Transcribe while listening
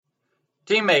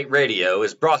Teammate Radio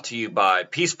is brought to you by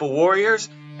Peaceful Warriors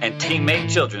and Teammate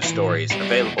Children's Stories,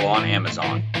 available on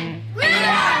Amazon. We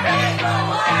are Peaceful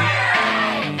Warriors!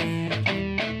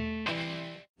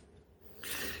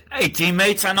 Hey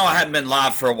teammates, I know I hadn't been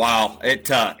live for a while.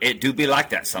 It do be like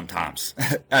that sometimes,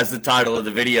 as the title of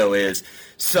the video is.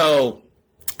 So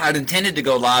I'd intended to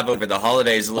go live over the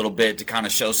holidays a little bit to kind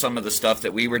of show some of the stuff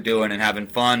that we were doing and having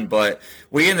fun, but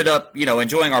we ended up,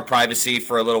 enjoying our privacy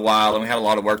for a little while, and we had a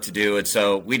lot of work to do, and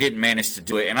so we didn't manage to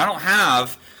do it. And I don't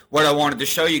have what I wanted to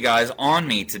show you guys on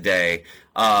me today,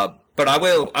 but I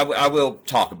will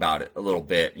talk about it a little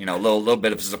bit, a little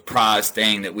bit of a surprise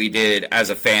thing that we did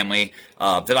as a family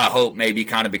that I hope maybe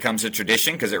kind of becomes a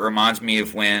tradition because it reminds me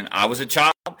of when I was a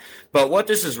child. But what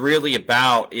this is really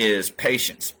about is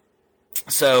patience.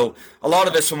 So a lot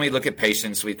of us, when we look at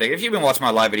patience, we think, if you've been watching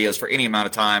my live videos for any amount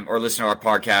of time or listening to our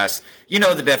podcast, you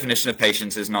know the definition of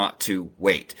patience is not to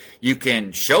wait. You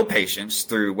can show patience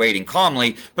through waiting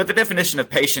calmly, but the definition of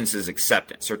patience is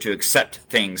acceptance, or to accept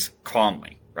things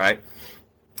calmly, right?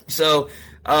 So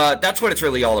that's what it's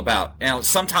really all about.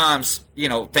 Sometimes,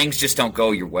 things just don't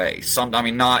go your way.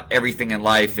 Not everything in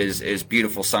life is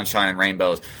beautiful sunshine and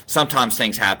rainbows. Sometimes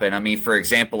things happen. For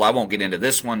example, I won't get into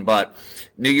this one, but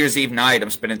New Year's Eve night, I'm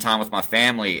spending time with my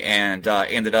family and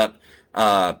ended up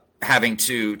having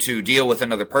to deal with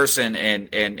another person, and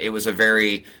it was a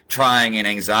very trying and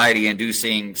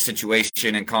anxiety-inducing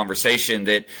situation and conversation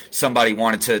that somebody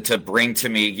wanted to bring to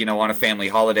me, on a family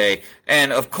holiday.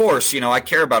 And of course, I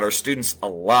care about our students a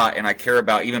lot, and I care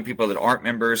about even people that aren't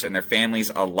members and their families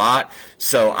a lot.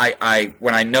 So I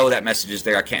when I know that message is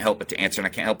there, I can't help but to answer, and I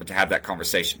can't help but to have that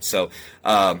conversation. So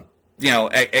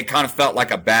it kind of felt like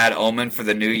a bad omen for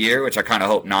the new year, which I kind of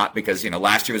hope not, because,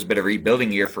 last year was a bit of a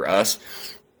rebuilding year for us.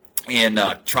 And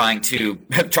trying to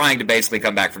basically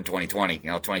come back from 2020.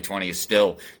 2020 is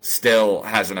still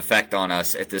has an effect on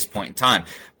us at this point in time.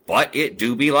 But it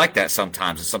do be like that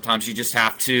sometimes. And sometimes you just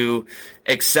have to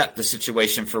accept the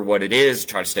situation for what it is,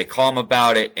 try to stay calm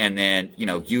about it, and then,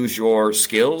 use your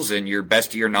skills and your best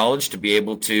of your knowledge to be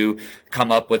able to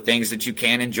come up with things that you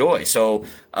can enjoy. So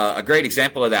a great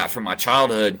example of that from my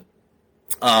childhood,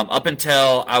 up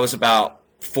until I was about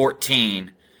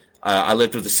 14, I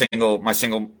lived with my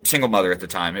single mother at the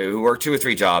time, who worked 2 or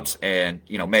 3 jobs and,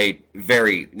 made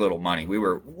very little money. We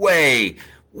were way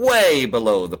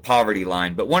below the poverty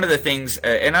line. But one of the things,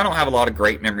 and I don't have a lot of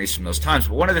great memories from those times,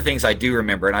 but one of the things I do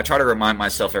remember, and I try to remind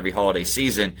myself every holiday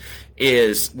season,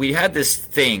 is we had this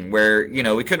thing where,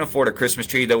 we couldn't afford a Christmas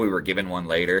tree, though we were given one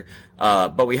later.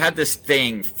 But we had this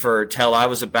thing till I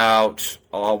was about,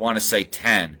 I want to say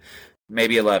 10,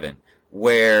 maybe 11.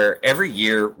 Where every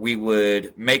year we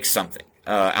would make something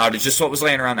out of just what was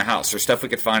laying around the house or stuff we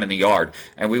could find in the yard.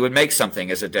 And we would make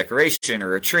something as a decoration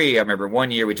or a tree. I remember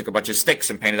one year we took a bunch of sticks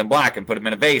and painted them black and put them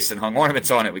in a vase and hung ornaments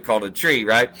on it. We called it a tree,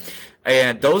 right?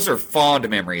 And those are fond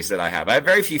memories that I have. I have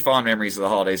very few fond memories of the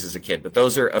holidays as a kid, but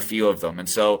those are a few of them. And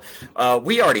so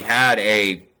we already had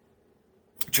a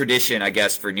tradition, I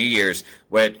guess, for New Year's,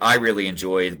 what I really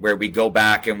enjoyed, where we go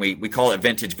back and we call it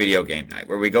vintage video game night,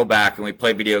 where we go back and we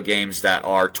play video games that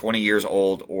are 20 years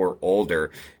old or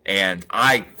older. And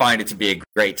I find it to be a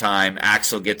great time.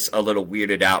 Axel gets a little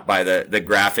weirded out by the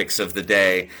graphics of the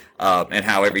day and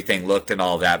how everything looked and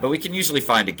all that. But we can usually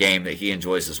find a game that he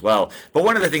enjoys as well. But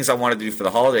one of the things I wanted to do for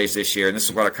the holidays this year, and this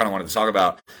is what I kind of wanted to talk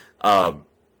about,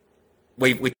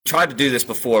 we tried to do this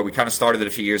before. We kind of started it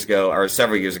a few years ago, or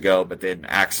several years ago, but then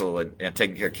Axel and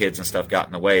taking care of kids and stuff got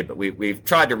in the way. But we've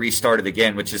tried to restart it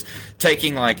again, which is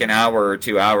taking like an hour or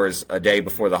 2 hours a day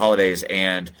before the holidays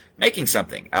and making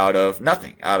something out of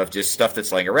nothing, out of just stuff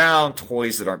that's laying around,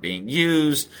 toys that aren't being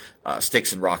used,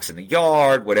 sticks and rocks in the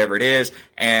yard, whatever it is.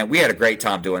 And we had a great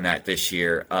time doing that this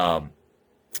year.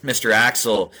 Mr.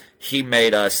 Axel, he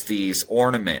made us these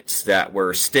ornaments that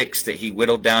were sticks that he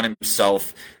whittled down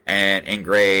himself and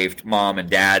engraved mom and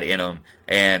dad in them.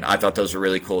 And I thought those were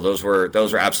really cool. Those were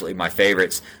absolutely my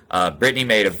favorites. Brittany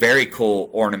made a very cool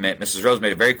ornament. Mrs. Rose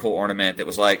made a very cool ornament that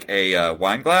was like a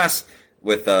wine glass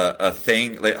with a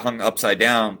thing that hung upside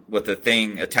down with a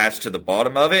thing attached to the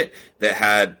bottom of it that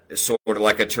had sort of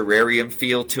like a terrarium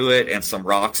feel to it and some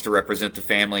rocks to represent the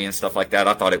family and stuff like that.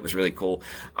 I thought it was really cool.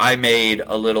 I made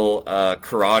a little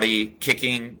karate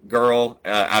kicking girl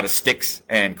out of sticks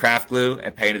and craft glue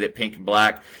and painted it pink and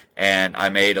black. And I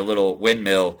made a little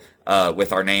windmill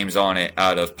with our names on it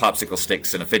out of popsicle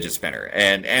sticks and a fidget spinner.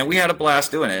 And we had a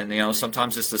blast doing it. And,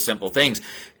 sometimes it's the simple things.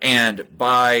 And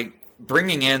by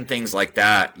bringing in things like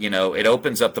that, it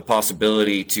opens up the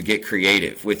possibility to get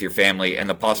creative with your family and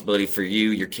the possibility for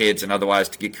you, your kids, and otherwise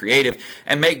to get creative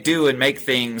and make do and make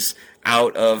things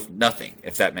out of nothing,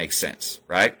 if that makes sense,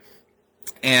 right?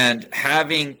 And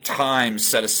having time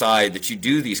set aside that you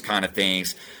do these kind of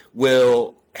things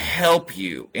will help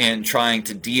you in trying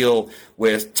to deal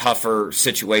with tougher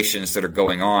situations that are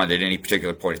going on at any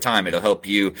particular point in time. It'll help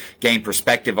you gain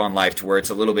perspective on life to where it's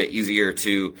a little bit easier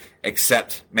to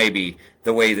accept maybe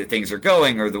the way that things are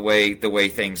going or the way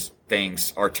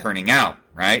things are turning out,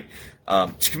 right?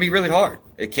 It can be really hard.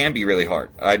 It can be really hard.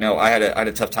 I know I had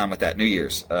a tough time with that New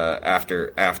Year's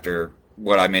after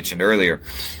what I mentioned earlier.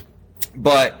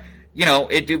 But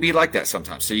it do be like that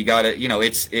sometimes. So you gotta,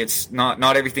 it's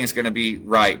not everything's going to be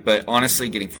right, but honestly,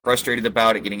 getting frustrated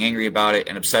about it, getting angry about it,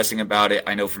 and obsessing about it,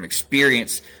 I know from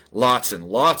experience, lots and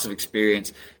lots of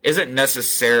experience, isn't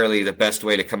necessarily the best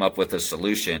way to come up with a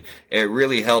solution. It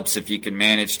really helps if you can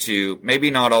manage to maybe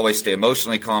not always stay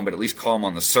emotionally calm, but at least calm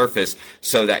on the surface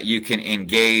so that you can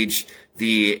engage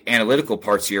the analytical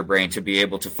parts of your brain to be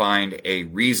able to find a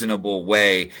reasonable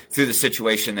way through the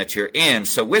situation that you're in.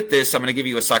 So with this, I'm going to give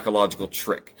you a psychological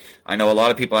trick. I know a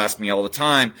lot of people ask me all the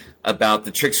time about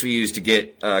the tricks we use to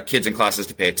get kids in classes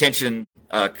to pay attention,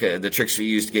 the tricks we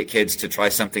use to get kids to try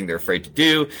something they're afraid to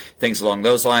do, things along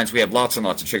those lines. We have lots and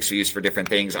lots of tricks we use for different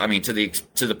things. I mean, to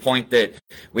the point that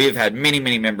we have had many,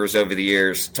 many members over the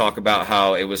years talk about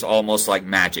how it was almost like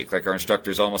magic, like our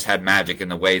instructors almost had magic in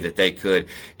the way that they could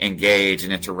engage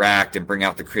and interact and bring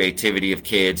out the creativity of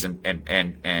kids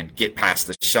and get past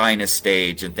the shyness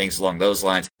stage and things along those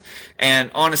lines. And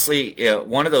honestly,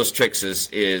 one of those tricks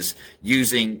is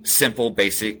using simple,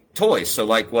 basic toys. So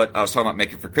like what I was talking about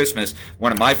making for Christmas,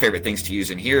 one of my favorite things to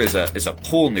use in here is a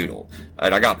pool noodle.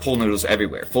 And I got pool noodles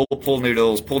everywhere. Full pool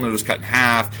noodles cut in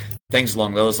half, things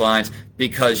along those lines,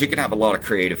 because you can have a lot of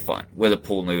creative fun with a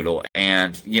pool noodle.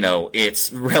 And,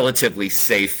 it's relatively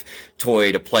safe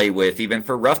toy to play with, even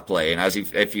for rough play. And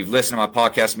if you've listened to my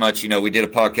podcast much, we did a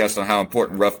podcast on how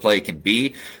important rough play can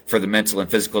be for the mental and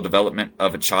physical development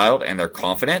of a child and their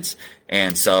confidence.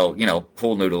 And so,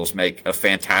 pool noodles make a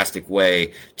fantastic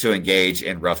way to engage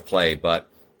in rough play. But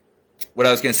what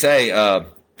I was going to say, I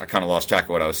kind of lost track of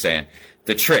what I was saying.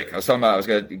 The trick I was talking about, I was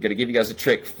going to give you guys a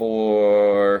trick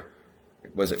for,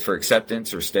 was it for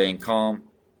acceptance or staying calm?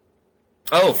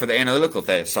 Oh, for the analytical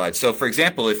side. So, for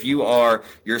example, if you are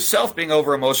yourself being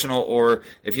over emotional, or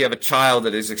if you have a child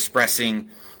that is expressing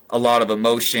a lot of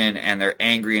emotion and they're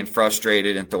angry and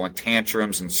frustrated and throwing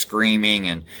tantrums and screaming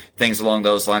and things along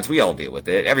those lines, we all deal with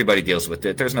it. Everybody deals with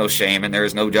it. There's no shame and there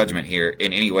is no judgment here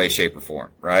in any way, shape, or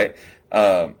form, right?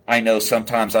 I know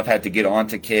sometimes I've had to get on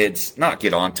to kids, not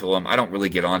get on to them. I don't really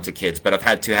get on to kids, but I've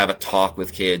had to have a talk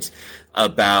with kids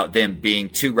about them being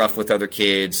too rough with other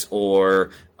kids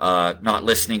or not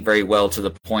listening very well to the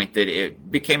point that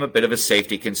it became a bit of a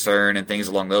safety concern and things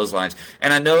along those lines.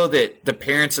 And I know that the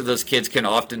parents of those kids can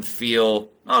often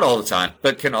feel, not all the time,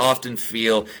 but can often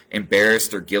feel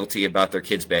embarrassed or guilty about their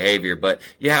kids' behavior. But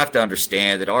you have to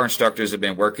understand that our instructors have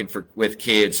been working with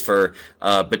kids for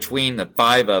between the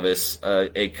five of us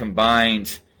a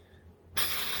combined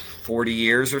 40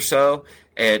 years or so.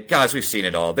 And guys, we've seen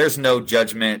it all. There's no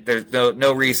judgment. There's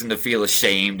no reason to feel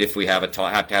ashamed if we have to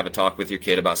have a talk with your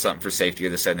kid about something for safety or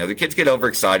this and the other. Kids get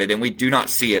overexcited, and we do not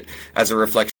see it as a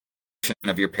reflection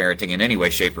of your parenting in any way,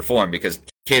 shape, or form, because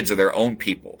kids are their own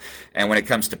people. And when it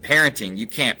comes to parenting, you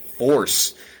can't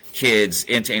force kids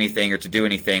into anything or to do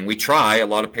anything. We try. A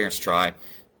lot of parents try.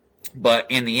 But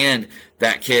in the end,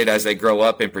 that kid, as they grow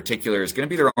up in particular, is going to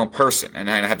be their own person and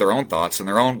have their own thoughts and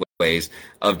their own ways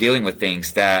of dealing with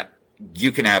things that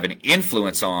you can have an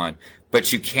influence on,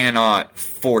 but you cannot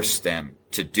force them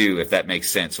to do, if that makes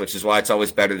sense, which is why it's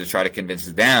always better to try to convince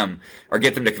them or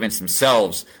get them to convince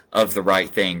themselves of the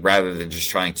right thing rather than just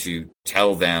trying to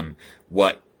tell them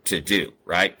what to do,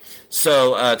 right?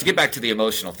 So to get back to the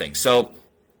emotional thing. So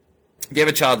if you have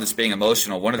a child that's being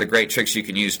emotional, one of the great tricks you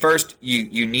can use, first,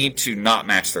 you need to not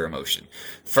match their emotion.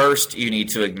 First, you need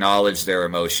to acknowledge their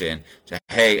emotion.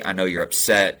 Hey, I know you're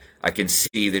upset. I can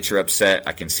see that you're upset.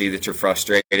 I can see that you're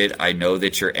frustrated. I know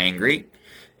that you're angry.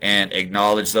 And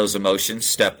acknowledge those emotions,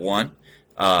 step one.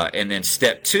 And then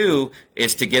step two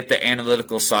is to get the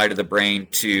analytical side of the brain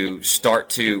to start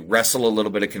to wrestle a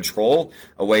little bit of control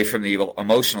away from the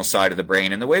emotional side of the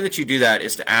brain. And the way that you do that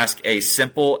is to ask a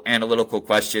simple analytical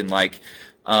question like,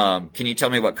 can you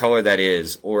tell me what color that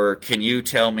is? Or can you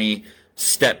tell me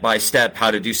step by step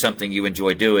how to do something you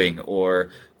enjoy doing?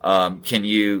 Or can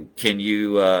you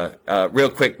real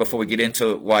quick before we get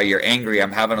into why you're angry,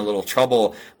 I'm having a little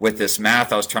trouble with this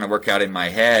math I was trying to work out in my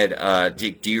head.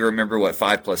 Do you remember what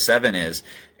 5 + 7 is?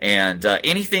 And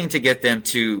anything to get them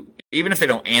to even if they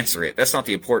don't answer it, that's not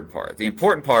the important part. The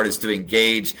important part is to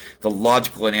engage the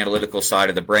logical and analytical side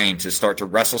of the brain to start to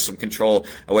wrestle some control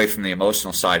away from the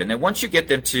emotional side. And then once you get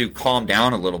them to calm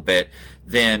down a little bit,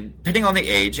 then depending on the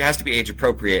age, it has to be age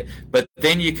appropriate, but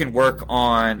then you can work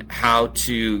on how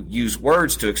to use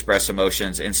words to express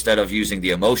emotions instead of using the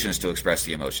emotions to express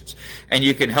the emotions. And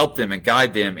you can help them and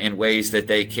guide them in ways that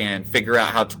they can figure out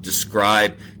how to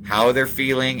describe how they're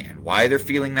feeling and why they're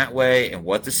feeling that way and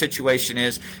what the situation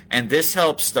is. And this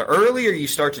helps, the earlier you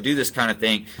start to do this kind of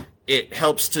thing, it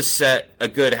helps to set a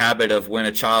good habit of when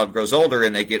a child grows older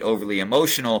and they get overly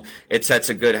emotional, it sets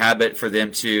a good habit for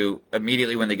them to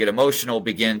immediately when they get emotional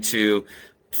begin to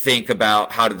think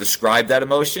about how to describe that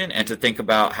emotion and to think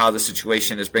about how the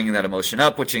situation is bringing that emotion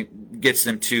up, which gets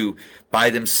them to by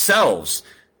themselves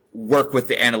work with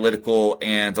the analytical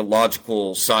and the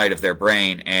logical side of their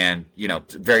brain, and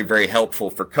very, very helpful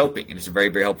for coping. And it's a very,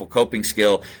 very helpful coping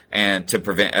skill and to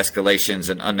prevent escalations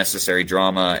and unnecessary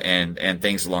drama and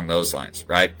things along those lines,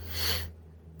 right?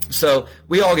 So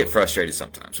we all get frustrated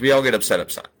sometimes. We all get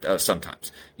upset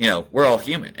sometimes. We're all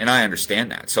human, and I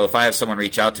understand that. So if I have someone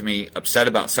reach out to me upset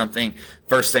about something,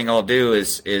 first thing I'll do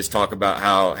is talk about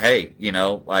how, hey,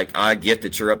 I get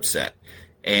that you're upset.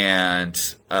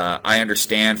 And I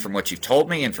understand from what you've told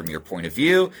me and from your point of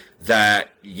view that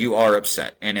you are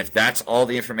upset. And if that's all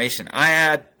the information I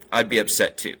had, I'd be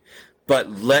upset too.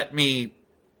 But let me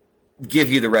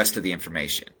give you the rest of the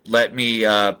information. Let me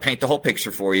paint the whole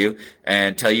picture for you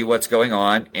and tell you what's going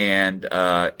on, and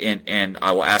I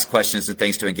will ask questions and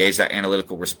things to engage that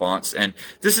analytical response. And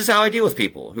this is how I deal with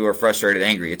people who are frustrated,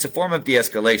 angry. It's a form of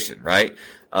de-escalation, right?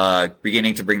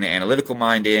 Beginning to bring the analytical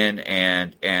mind in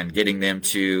and getting them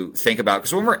to think about,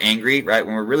 because when we're angry, right,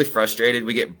 when we're really frustrated,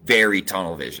 we get very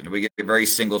tunnel vision. We get very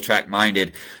single track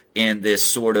minded in this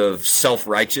sort of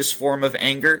self-righteous form of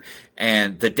anger.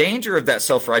 And the danger of that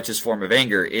self-righteous form of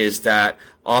anger is that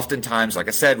oftentimes, like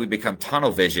I said, we become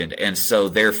tunnel visioned. And so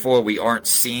therefore we aren't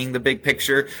seeing the big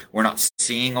picture. We're not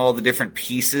seeing all the different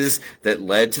pieces that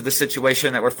led to the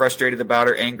situation that we're frustrated about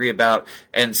or angry about.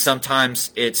 And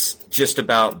sometimes it's just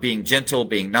about being gentle,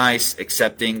 being nice,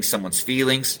 accepting someone's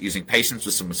feelings, using patience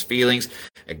with someone's feelings,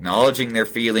 acknowledging their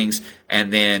feelings,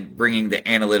 and then bringing the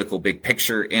analytical big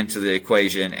picture into the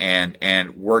equation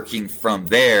and working from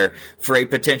there for a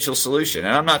potential solution.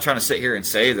 And I'm not trying to sit here and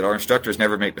say that our instructors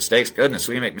never make mistakes. Goodness,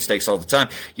 we make mistakes all the time.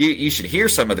 You should hear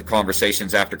some of the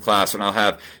conversations after class when I'll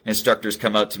have instructors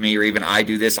come up to me, or even I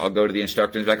do this. I'll go to the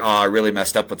instructor and be like, oh, I really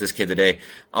messed up with this kid today.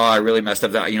 Oh, I really messed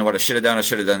up that. You know what I should have done? I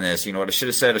should have done this. You know what I should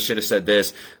have said? I should have said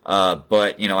this.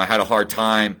 But I had a hard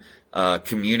time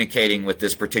communicating with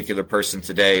this particular person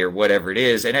today, or whatever it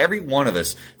is. And every one of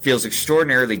us feels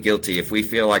extraordinarily guilty if we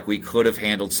feel like we could have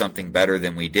handled something better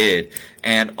than we did.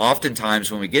 And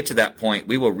oftentimes when we get to that point,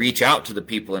 we will reach out to the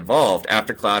people involved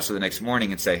after class or the next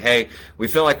morning and say, hey, we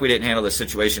feel like we didn't handle the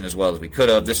situation as well as we could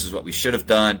have. This is what we should have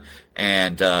done.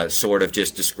 And sort of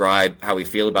just describe how we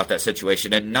feel about that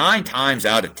situation. And 9 times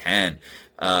out of 10,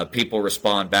 people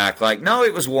respond back like, no,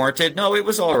 it was warranted. No, it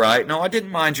was all right. No, I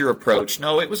didn't mind your approach.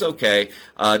 No, it was okay.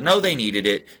 No, they needed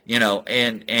it,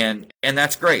 and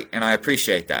that's great. And I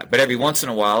appreciate that. But every once in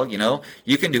a while,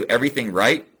 you can do everything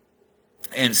right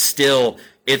and still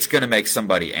it's going to make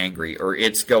somebody angry, or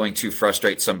it's going to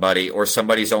frustrate somebody, or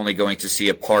somebody's only going to see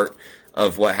a part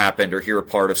of what happened or hear a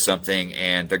part of something,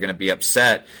 and they're going to be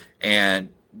upset. And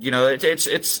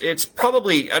it's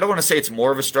probably, I don't want to say it's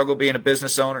more of a struggle being a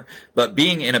business owner, but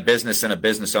being in a business and a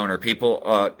business owner,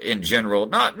 people in general,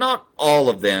 not all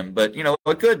of them, but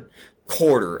a good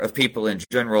quarter of people in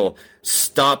general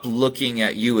stop looking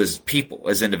at you as people,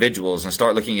 as individuals, and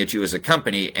start looking at you as a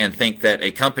company and think that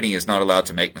a company is not allowed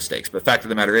to make mistakes. But the fact of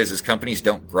the matter is companies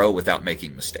don't grow without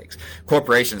making mistakes.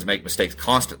 Corporations make mistakes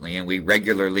constantly, and we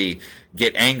regularly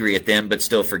get angry at them, but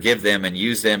still forgive them and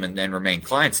use them and then remain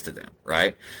clients to them,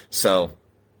 right? So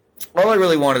all I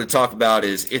really wanted to talk about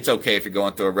is it's okay if you're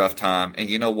going through a rough time. And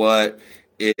you know what?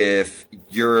 If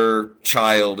your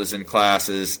child is in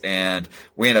classes and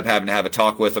we end up having to have a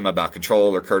talk with them about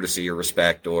control or courtesy or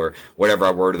respect or whatever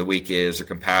our word of the week is, or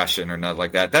compassion or nothing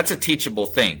like that, that's a teachable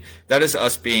thing. That is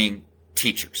us being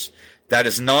teachers. That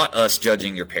is not us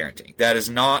judging your parenting. That is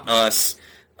not us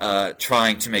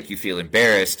trying to make you feel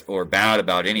embarrassed or bad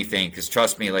about anything, because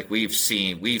trust me, like we've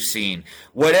seen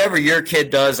whatever your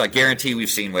kid does, I guarantee we've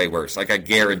seen way worse. Like I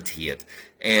guarantee it.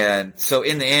 And so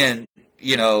in the end,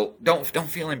 don't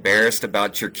feel embarrassed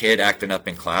about your kid acting up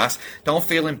in class. Don't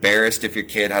feel embarrassed if your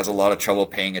kid has a lot of trouble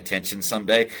paying attention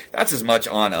someday. That's as much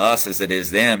on us as it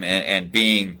is them, and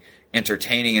being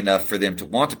entertaining enough for them to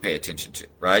want to pay attention to,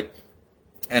 right?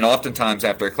 And oftentimes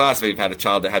after a class, if we've had a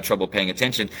child that had trouble paying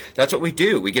attention, that's what we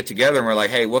do. We get together and we're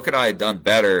like, hey, what could I have done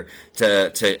better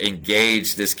to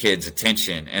engage this kid's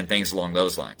attention and things along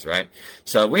those lines, right?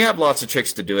 So we have lots of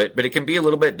tricks to do it, but it can be a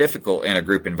little bit difficult in a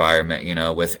group environment,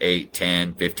 with 8,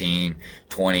 10, 15,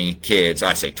 20 kids.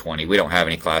 I say 20. We don't have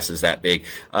any classes that big.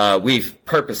 We've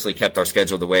purposely kept our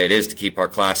schedule the way it is to keep our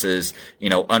classes,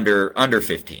 under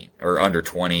 15 or under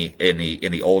 20 in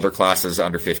the older classes,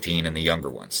 under 15 in the younger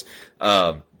ones.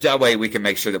 That way we can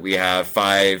make sure that we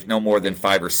have no more than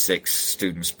 5 or 6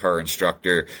 students per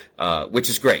instructor, which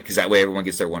is great because that way everyone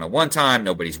gets their one-on-one time.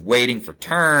 Nobody's waiting for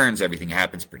turns. Everything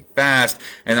happens pretty fast.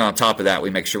 And then on top of that, we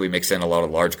make sure we mix in a lot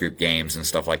of large group games and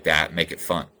stuff like that and make it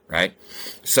fun. Right?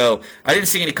 So I didn't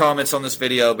see any comments on this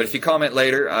video, but if you comment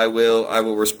later, I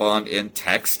will respond in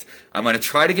text. I'm going to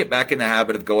try to get back in the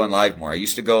habit of going live more. I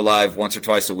used to go live once or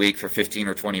twice a week for 15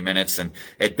 or 20 minutes, and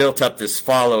it built up this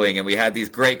following, and we had these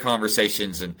great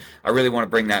conversations, and I really want to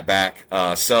bring that back.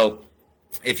 So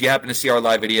if you happen to see our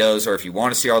live videos, or if you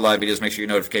want to see our live videos, make sure your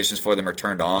notifications for them are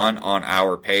turned on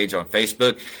our page on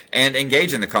Facebook, and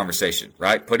engage in the conversation,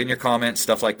 right? Put in your comments,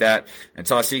 stuff like that.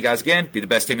 Until I see you guys again, be the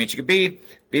best teammate you can be.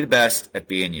 Be the best at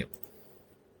being you.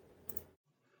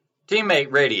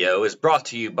 Teammate Radio is brought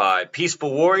to you by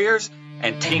Peaceful Warriors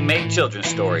and Teammate Children's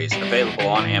Stories, available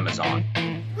on Amazon.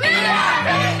 We are